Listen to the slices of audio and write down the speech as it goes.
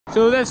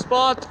So this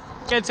spot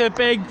gets a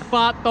big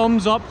fat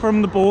thumbs up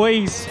from the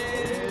boys.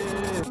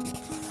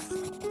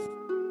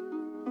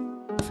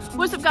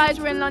 What's up guys,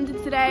 we're in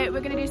London today.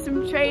 We're going to do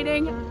some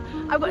training.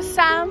 I've got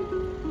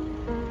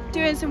Sam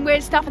doing some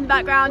weird stuff in the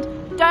background.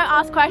 Don't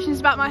ask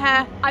questions about my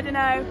hair, I don't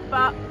know,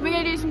 but we're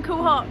going to do some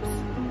cool hops.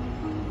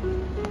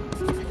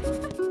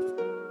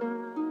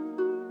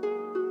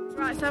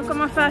 Right, so I've got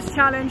my first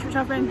challenge, which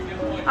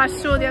I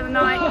saw the other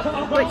night,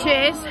 which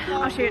is,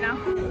 I'll show you now.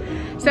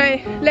 So,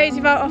 lazy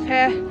vault off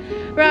here,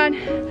 run,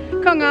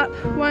 Kong up,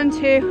 1,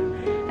 2,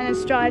 and then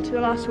stride to the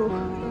last wall.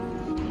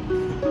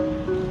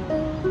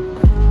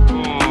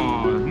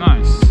 Oh,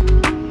 nice.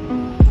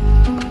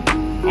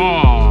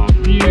 Oh,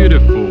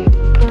 beautiful.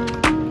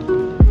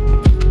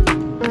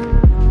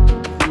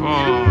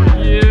 Oh,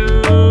 yeah.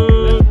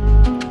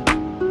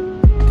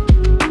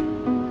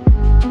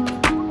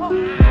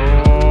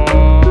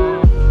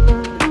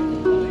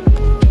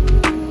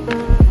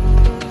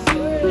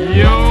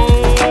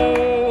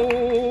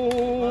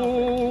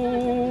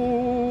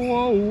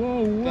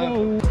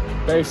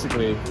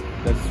 Basically,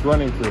 they're just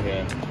running through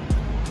here,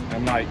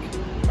 and like,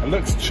 it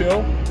looks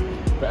chill,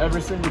 but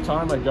every single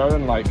time I go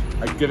and like,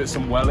 I give it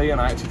some welly and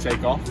I actually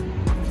take off,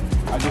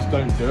 I just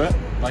don't do it.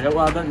 Like,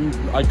 well,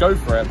 I go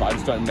for it, but I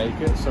just don't make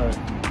it, so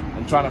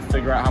I'm trying to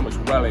figure out how much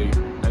welly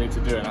I need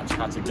to do and actually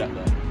how to get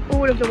there.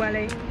 All of the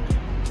welly.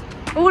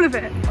 All of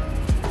it.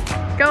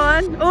 Go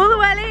on, all the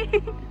welly.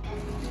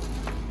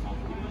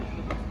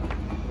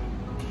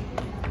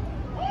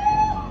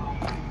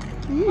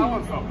 That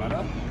one felt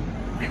better.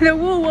 The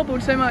wall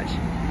wobbled so much.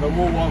 The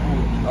wall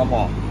wobbled a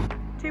lot.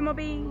 2 more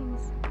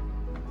beans.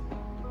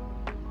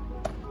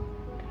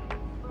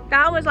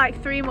 That was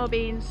like 3 more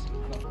beans.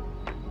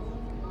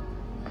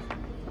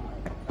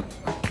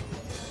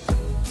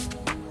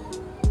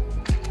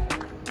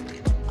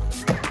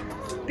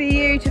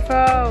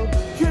 Beautiful.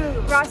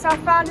 Right, so I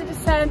found a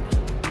descent,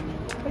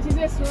 which is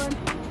this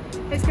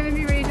one. It's going to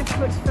be really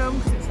difficult to film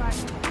because it's like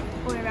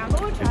all the way around.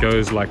 It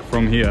goes like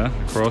from here,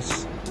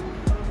 across,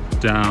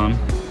 down,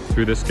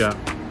 through this gap,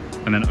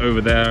 and then over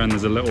there, and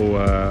there's a little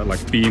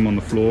like beam on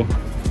the floor,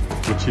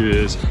 which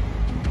is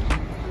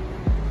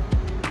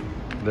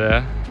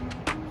there.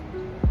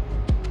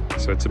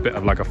 So it's a bit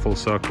of like a full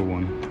circle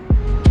one.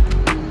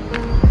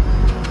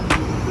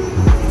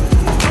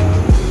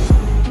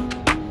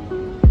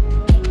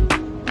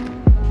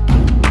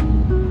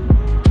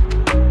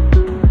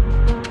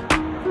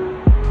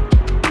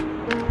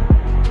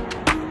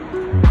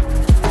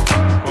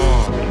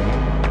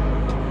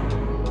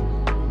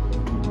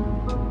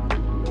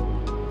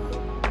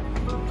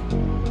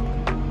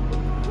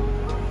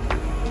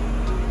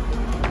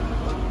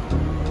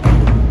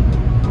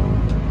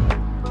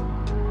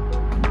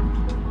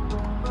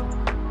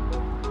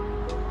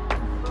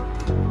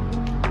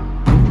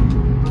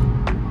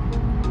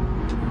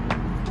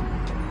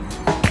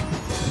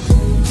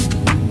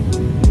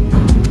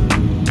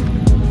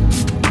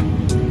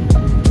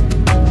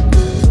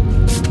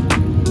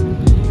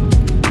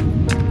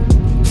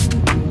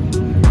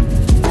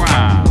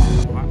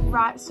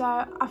 So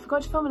I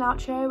forgot to film an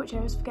outro, which I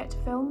always forget to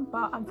film,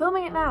 but I'm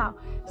filming it now.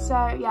 So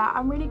yeah,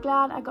 I'm really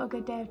glad I got a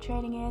good day of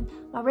training in.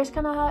 My wrist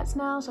kind of hurts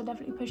now, so I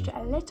definitely pushed it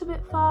a little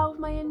bit far with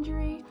my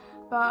injury.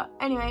 But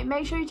anyway,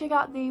 make sure you check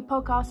out the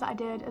podcast that I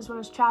did, as well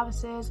as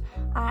Travis's.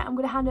 I'm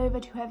going to hand over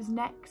to whoever's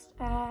next,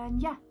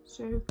 and yeah,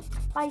 so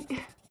bye.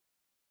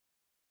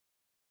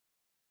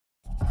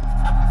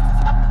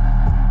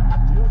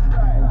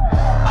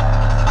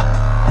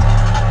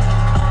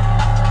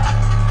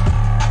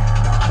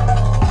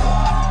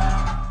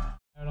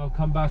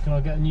 Come back and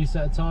I'll get a new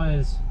set of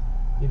tyres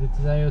either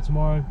today or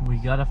tomorrow. We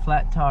got a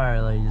flat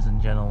tyre, ladies and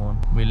gentlemen.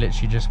 We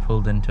literally just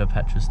pulled into a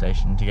petrol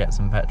station to get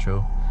some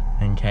petrol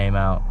and came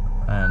out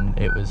and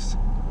it was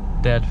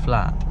dead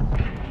flat.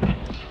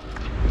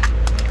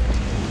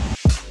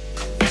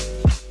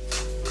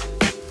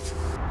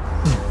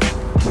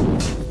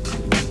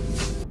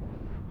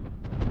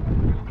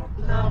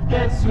 Love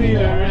gets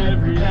sweeter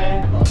every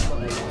day.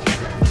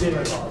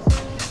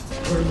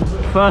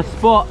 First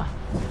spot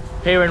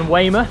here in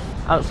Weymouth,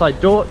 outside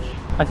Dorch.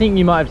 I think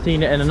you might have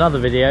seen it in another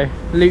video.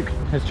 Luke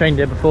has trained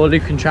here before,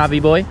 Luke and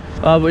Travie boy.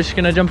 We're just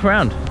gonna jump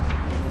around.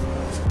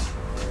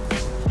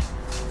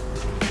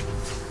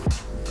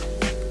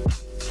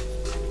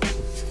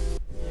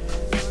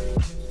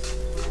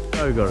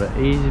 Oh, got it,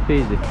 easy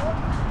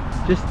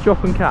peasy. Just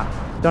drop and cap.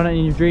 Done it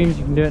in your dreams,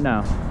 you can do it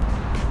now.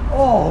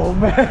 Oh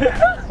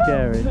man!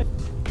 Scary.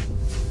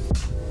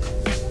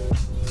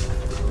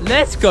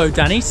 Let's go,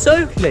 Danny,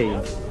 so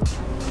clean.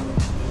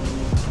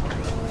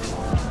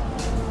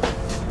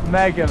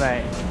 Mega,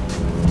 mate.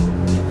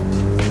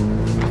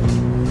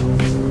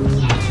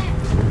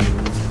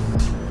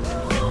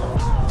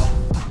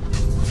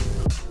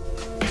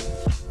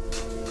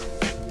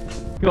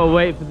 Gotta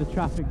wait for the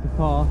traffic to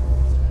pass.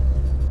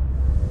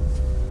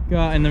 Go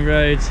out in the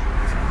road,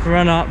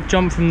 run up,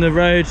 jump from the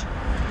road,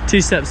 2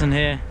 steps on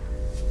here.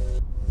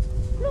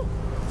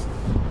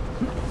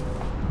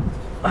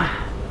 I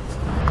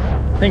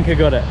think I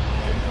got it.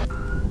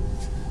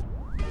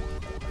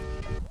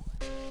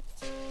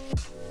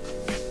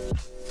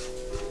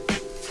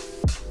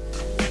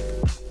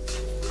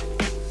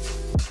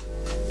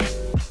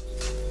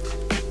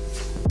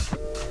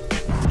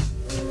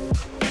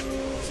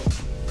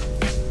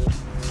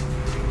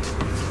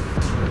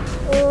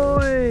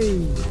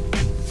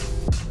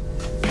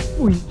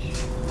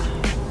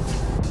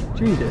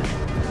 Jesus.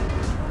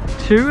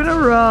 2 in a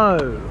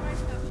row.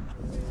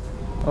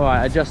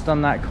 Alright, I just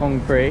done that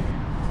Kong free.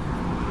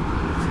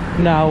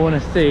 Now I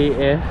want to see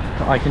if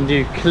I can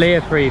do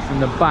clear free from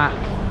the back.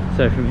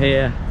 So from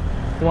here,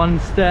 1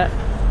 step,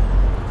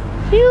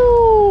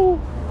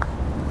 phew,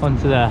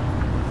 onto there.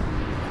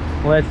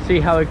 Let's see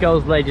how it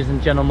goes, ladies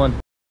and gentlemen.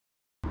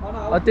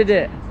 I did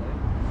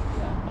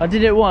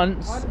it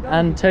once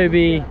and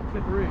Toby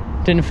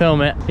didn't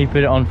film it. He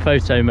put it on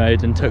photo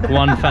mode and took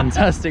one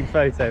fantastic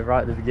photo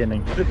right at the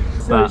beginning.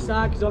 But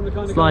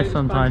it's life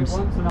sometimes.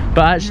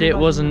 But actually it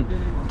wasn't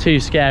too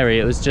scary.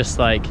 It was just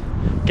like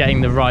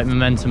getting the right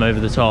momentum over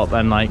the top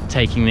and like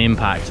taking the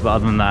impact. But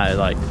other than that,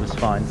 it was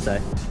fine. So.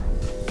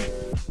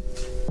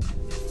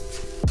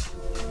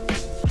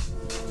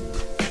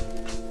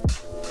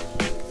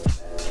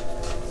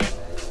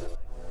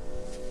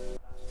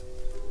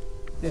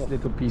 This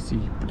little PC.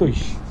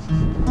 Tush.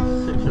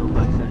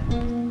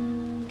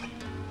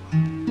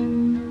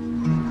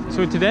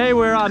 So today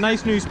we're at a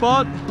nice new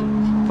spot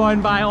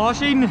found by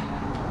Oshin,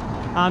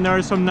 and there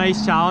are some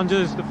nice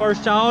challenges. The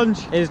first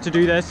challenge is to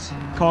do this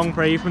Kong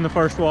free from the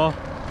first wall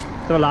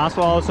to the last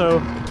wall,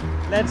 so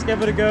let's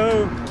give it a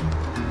go.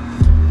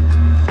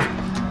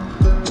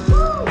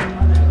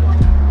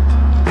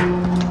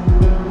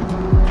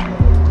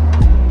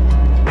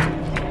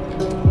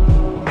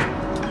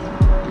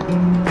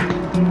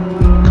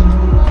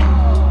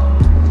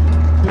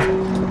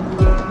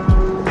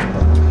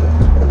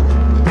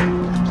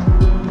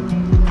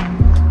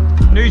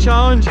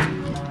 Challenge,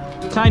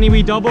 tiny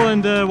wee double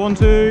into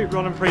 1-2,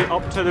 running free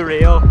up to the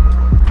rail.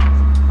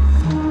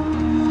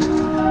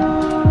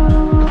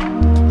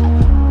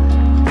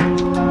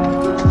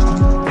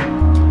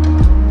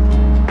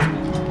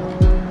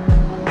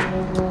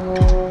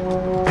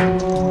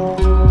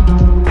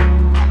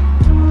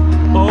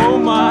 Oh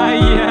my,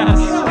 yes!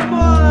 Come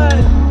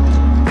on!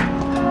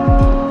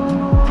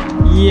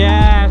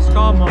 Yes,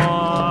 come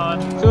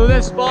on! So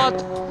this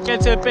spot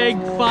gets a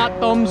big fat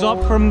thumbs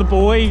up from the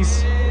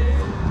boys.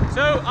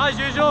 So, as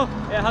usual,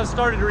 it has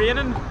started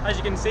raining. As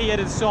you can see, it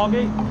is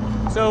soggy.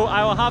 So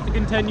I will have to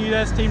continue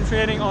this team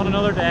training on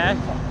another day.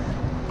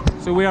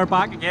 So we are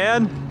back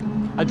again.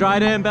 A dry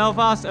day in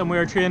Belfast, and we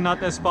are training at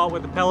this spot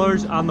with the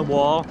pillars and the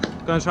wall.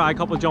 Gonna try a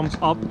couple of jumps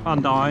up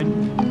and down.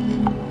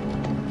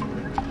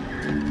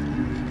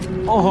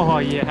 Oh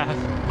yeah.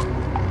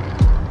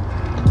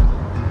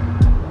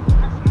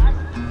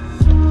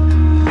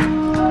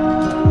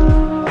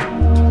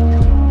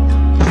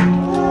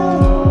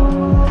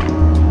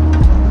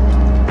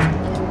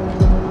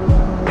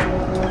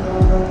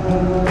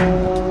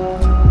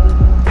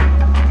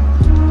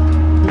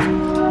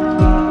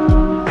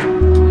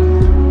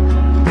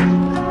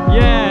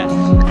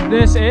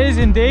 This is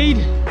indeed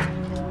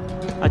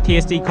a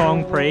tasty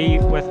Kong free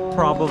with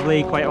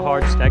probably quite a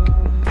hard stick.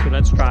 So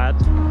let's try it.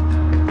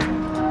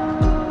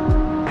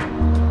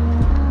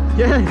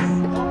 Yes!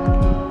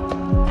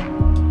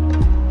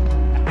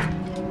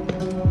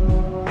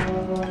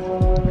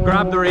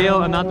 Grab the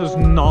rail and that does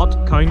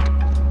not count.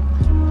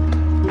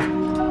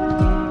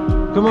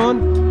 Come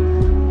on.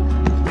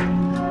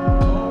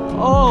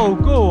 Oh,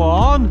 go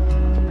on.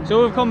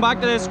 So we've come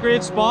back to this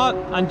great spot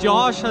and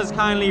Josh has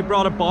kindly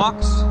brought a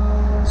box.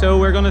 So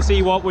we're going to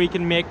see what we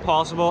can make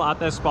possible at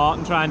this spot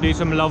and try and do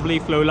some lovely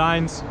flow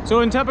lines.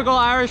 So in typical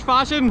Irish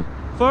fashion,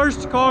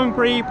 first Kong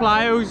free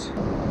plyos.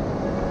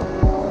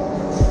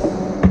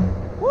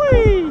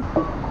 Whee!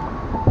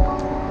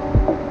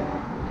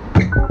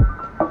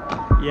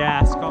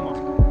 Yes, come on.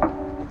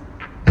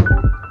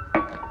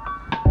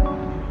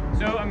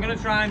 So I'm going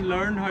to try and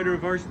learn how to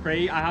reverse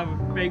free. I have a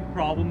big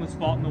problem with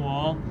spotting the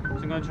wall. So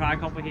I'm going to try a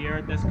couple here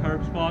at this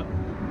curb spot.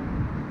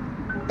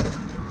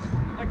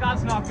 Like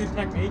that's not good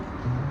technique.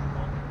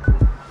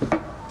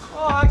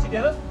 Oh, I actually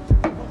did it.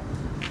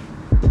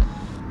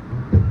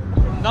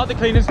 Not the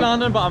cleanest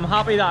landing, but I'm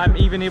happy that I'm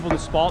even able to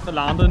spot the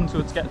landing, so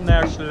it's getting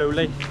there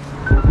slowly.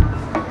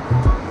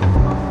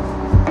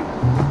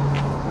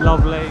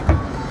 Lovely.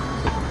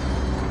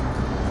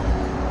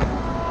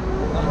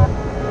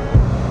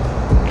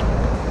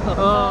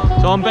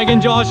 So I'm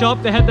bigging Josh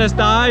up to hit this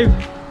dive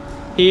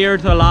here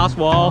to the last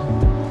wall.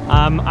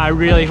 I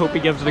really hope he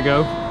gives it a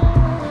go.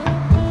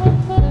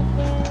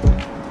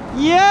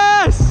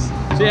 Yes!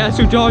 So yeah,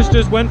 so Josh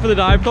just went for the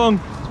dive Kong,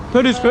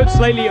 put his foot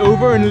slightly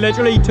over and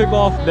literally took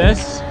off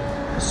this.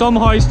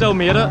 Somehow still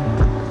made it.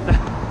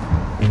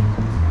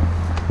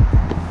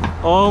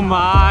 Oh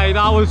my,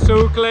 that was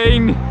so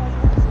clean.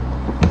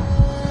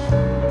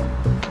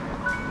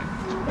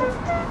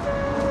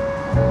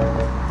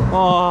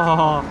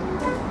 Oh.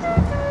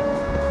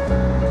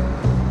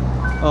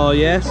 Oh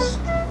yes.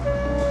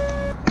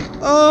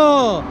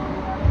 Oh.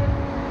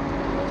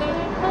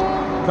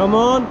 Come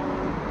on.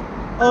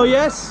 Oh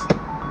yes.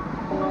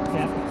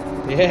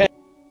 Yeah.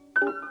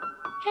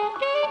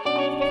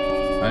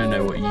 I don't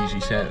know what you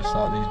usually say at the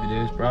start of these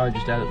videos, bro. I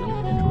just edit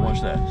them.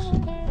 Watch this.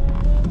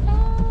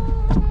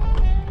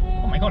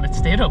 Oh my god, it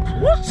stayed up.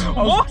 What?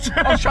 What?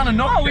 I was trying to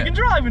knock it. We can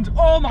drive into.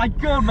 Oh my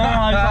god, my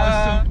eyes.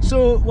 That was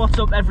so what's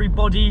up,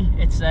 everybody?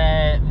 It's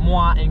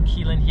Moi and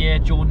Keelan here,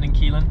 Jordan and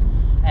Keelan.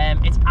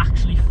 It's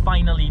actually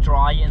finally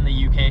dry in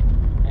the UK.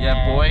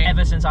 Yeah, boy.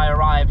 Ever since I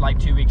arrived like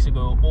 2 weeks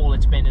ago, all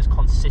it's been is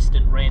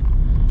consistent rain.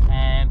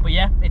 But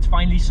yeah, it's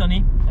finally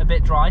sunny, a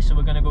bit dry, so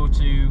we're gonna go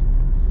to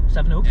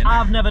Seven Oaks.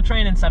 I've never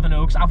trained in Seven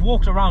Oaks. I've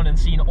walked around and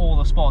seen all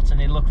the spots and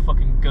they look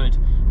fucking good,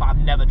 but I've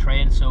never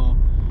trained, so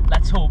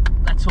let's hope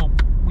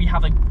we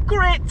have a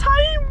great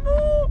time.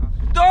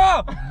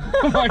 Oh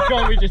my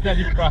god, we just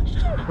nearly crashed.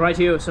 Right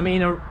here, so me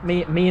and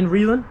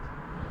Reelan.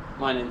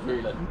 My name's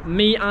Reelan.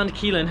 Me and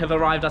Keelan have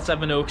arrived at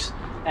Seven Oaks.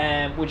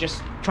 We're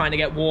just trying to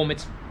get warm.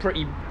 It's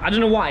pretty, I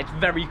don't know why, it's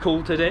very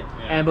cool today.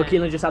 Yeah. But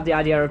Keelan just had the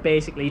idea of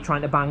basically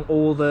trying to bang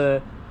all of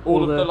the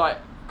like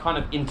kind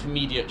of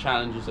intermediate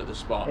challenges at the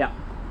spot. Yeah.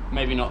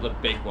 Maybe not the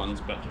big ones,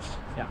 but just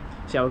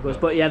see how it goes.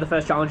 But yeah, the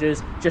first challenge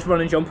is just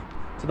run and jump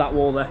to that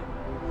wall there.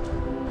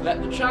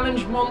 Let the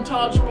challenge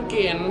montage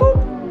begin.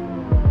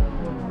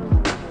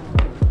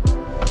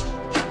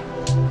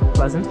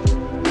 Pleasant.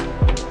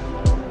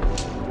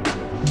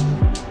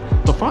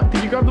 The fuck?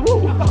 Did you grab the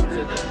wall?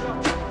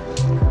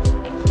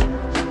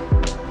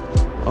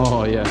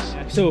 Oh yes.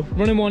 So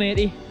running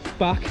 180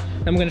 back,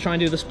 then we're going to try and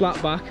do the splat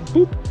back,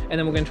 boop, and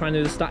then we're going to try and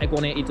do the static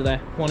 180 to there.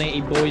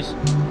 180 boys.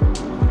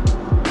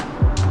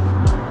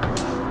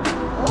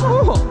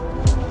 Oh!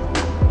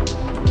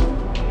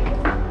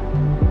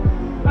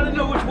 I don't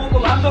know which one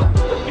will land up.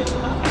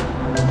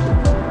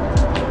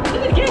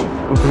 Did it again.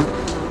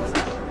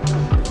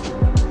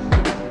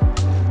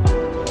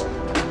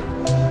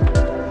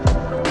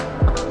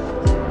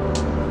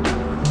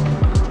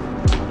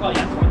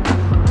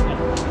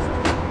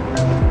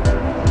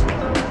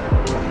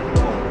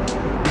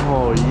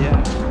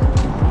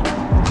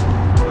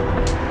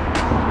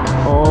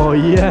 Oh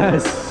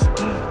yes!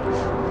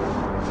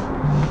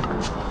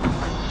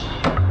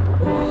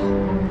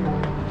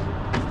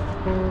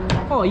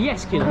 Oh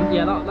yes, Keelan.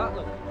 Yeah, that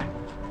look.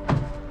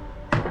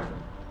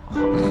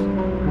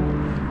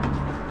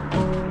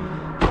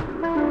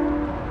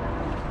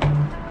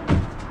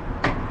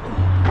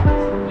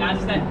 Yeah, I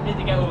just need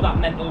to get over that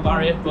mental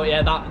barrier, but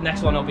yeah, that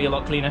next one will be a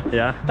lot cleaner.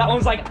 Yeah. That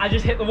one's like, I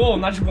just hit the wall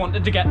and I just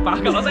wanted to get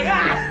back. I was like,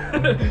 ah!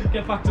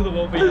 Get back to the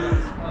wall, please.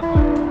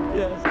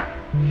 Yes.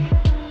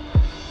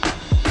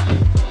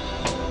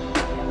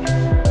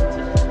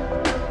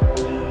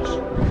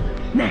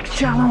 Next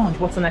challenge.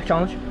 What's the next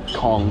challenge?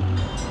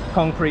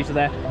 Concrete to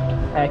there.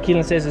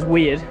 Keelan says it's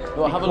weird.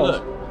 Well, have a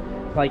look.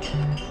 Like,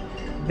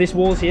 this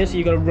wall's here, so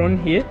you got to run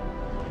here,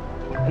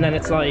 and then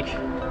it's like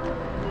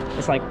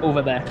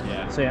over there.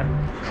 Yeah. So yeah,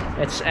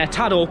 it's a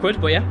tad awkward,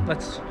 but yeah,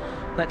 let's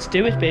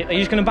do it, babe. Are you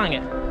just gonna bang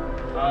it?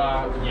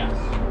 Yes.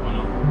 Why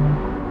not?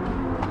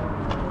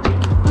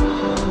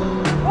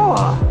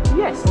 Oh,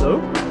 yes,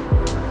 though.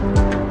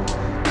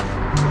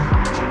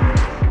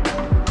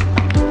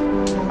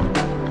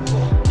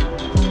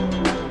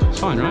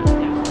 Fine, right?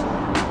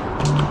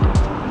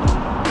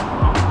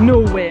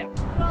 No way.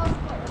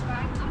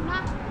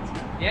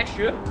 Yeah,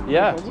 sure.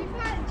 Yeah. Do you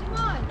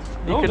mind?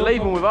 You can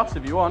leave them with us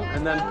if you want,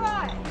 and then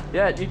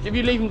if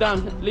you leave them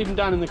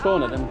down in the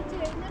corner, then.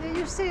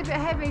 You seem a bit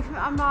heavy.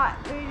 I'm like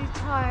really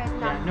tired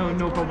now. Yeah,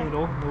 no problem at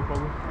all. No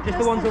problem. Just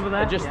the ones over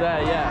there. Just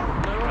there, yeah.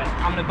 Right,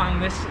 I'm gonna bang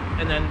this,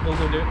 and then we'll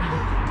go do it.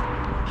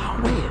 How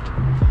weird.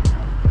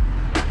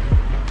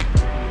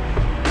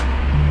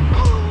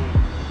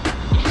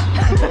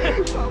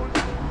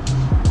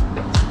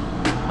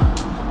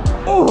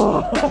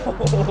 Oh!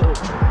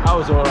 That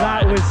was alright.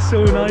 That was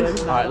so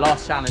nice. Alright,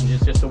 last challenge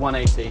is just a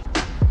 180.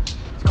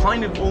 It's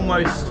kind of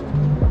almost.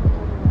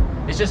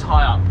 It's just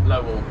high up,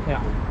 low wall.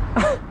 Yeah.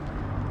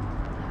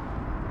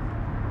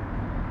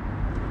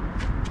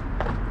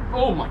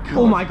 Oh my god.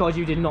 Oh my god,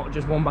 you did not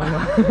just one bang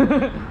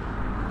that.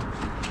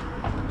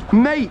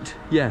 Mate!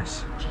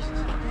 Yes.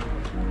 Jesus.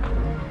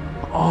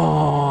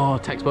 Oh,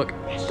 textbook.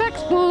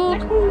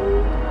 Textbook!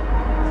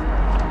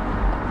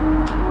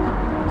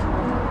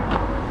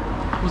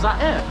 Was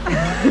that it?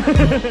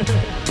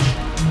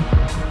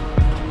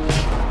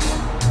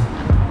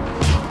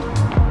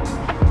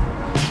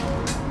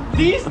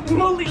 These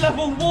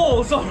multi-level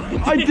walls are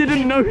ridiculous. I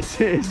didn't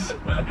notice.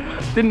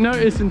 Didn't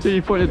notice until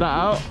you pointed that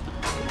out.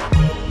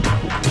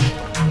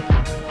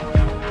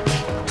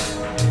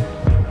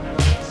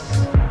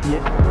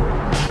 Yeah.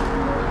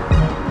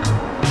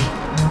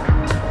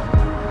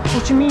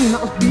 What do you mean?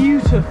 That was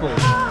beautiful.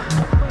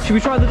 Should we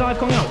try the dive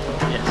Kong out?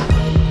 Yes.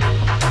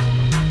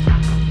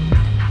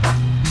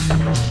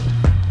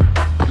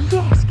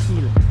 Yes,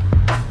 Keelan.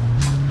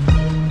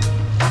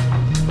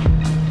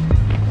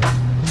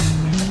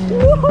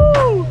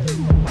 Woohoo!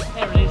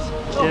 There it is.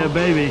 Yeah,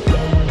 baby.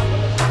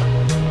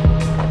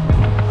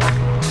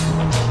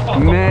 Oh,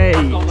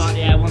 Mate. got that,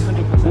 yeah,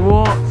 100%.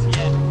 What?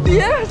 Yeah.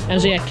 Yes!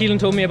 And so yeah, Keelan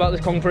told me about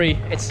this Kong 3.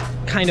 It's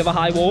kind of a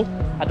high wall.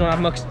 I don't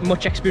have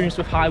much experience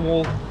with high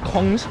wall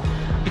Kongs.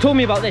 You told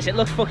me about this, it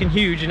looks fucking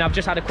huge, and I've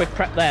just had a quick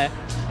prep there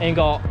and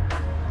got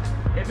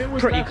If it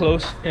was pretty level,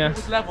 close. If Yeah. it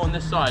was level on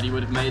this side, he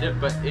would have made it,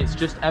 but it's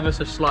just ever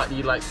so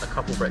slightly like a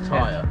couple bricks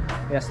higher.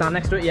 Yeah, stand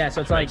next to it. Yeah,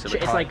 so it's like Makes it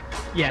look it's high. like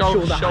yeah,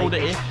 Shoulder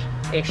shoulder-ish.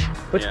 Ish.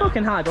 But it's Yeah.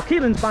 fucking high. But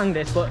Keelan's banged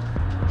this, but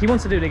he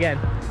wants to do it again.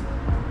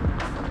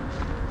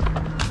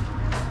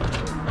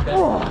 Okay.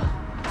 Oh,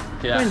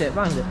 Yeah.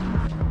 banged it.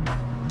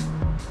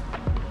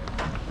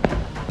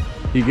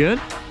 You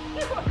good?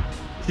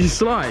 Did you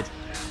slide?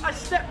 I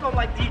stepped on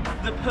like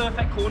the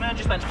perfect corner and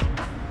just went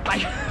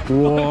like.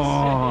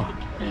 Whoa.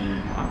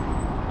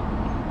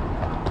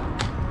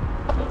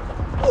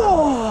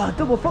 Oh,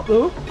 double foot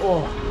though.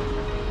 Oh.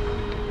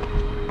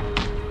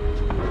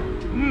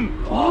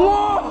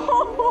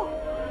 Whoa!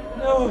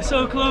 No,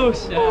 so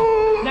close. Yeah.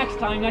 Oh. Next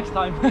time.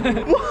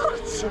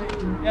 What?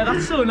 Yeah,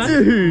 that's so nice.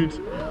 Dude.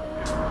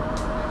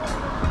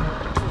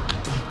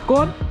 Go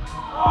on.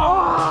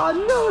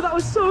 Oh no, that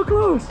was so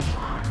close.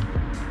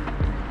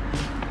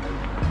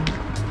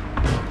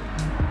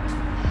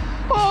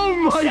 Oh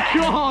my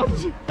god!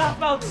 That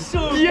felt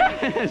so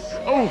Yes!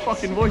 Oh,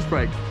 fucking voice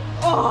break.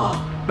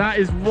 Oh, That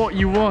is what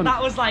you want.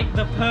 that was like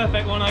the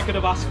perfect one I could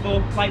have asked for.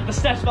 Like the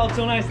steps felt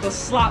so nice, the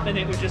slap in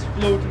it was just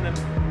floating them.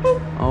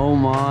 Boop. Oh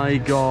my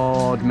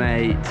god,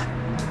 mate.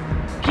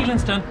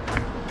 Keelan's turn.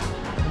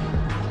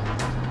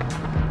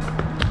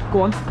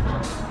 Go on.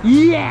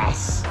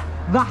 Yes!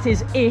 That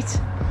is it.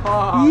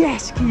 Oh.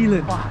 Yes,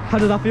 Keelan. How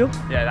did that feel?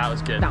 Yeah, that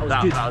was good. That was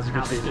good. That was a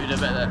good feeling. Do a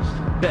bit of this.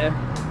 Better.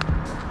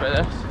 Bit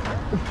of this.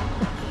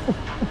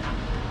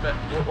 But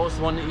what's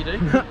the one that you do?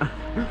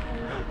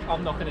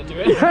 I'm not gonna do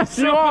it. Yes,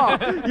 you are.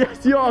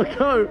 Yes, you are.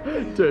 Go.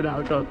 Do it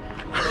now. Go.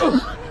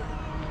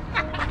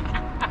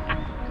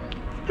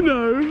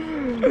 No,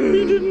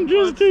 you didn't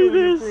just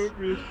do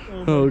this.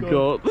 Oh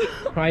god.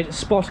 Right,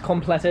 spot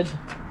completed.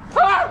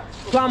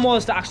 Plan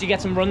was to actually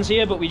get some runs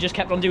here, but we just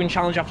kept on doing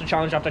challenge after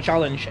challenge after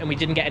challenge, and we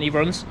didn't get any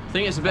runs. I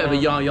think it's a bit of a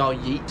yah-yah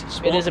yeet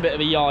spot. It is a bit of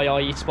a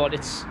yah-yah spot.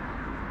 It's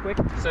quick.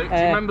 So, do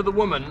you remember the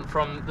woman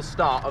from the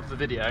start of the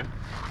video?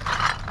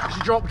 She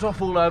dropped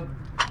off all her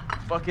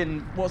fucking,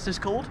 what's this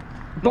called?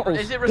 Bottles.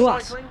 Is it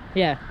Glass. recycling?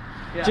 Yeah.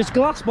 Yeah. Just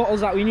glass bottles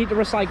that we need to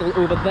recycle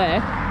over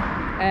there.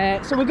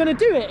 So we're going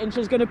to do it, and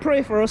she's going to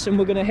pray for us, and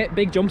we're going to hit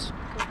big jumps.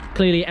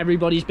 Clearly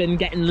everybody's been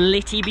getting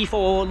litty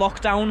before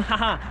lockdown.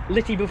 Haha,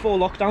 litty before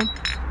lockdown.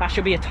 That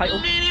should be a title.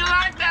 Litty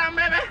lockdown,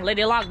 baby.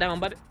 Litty lockdown,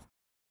 baby.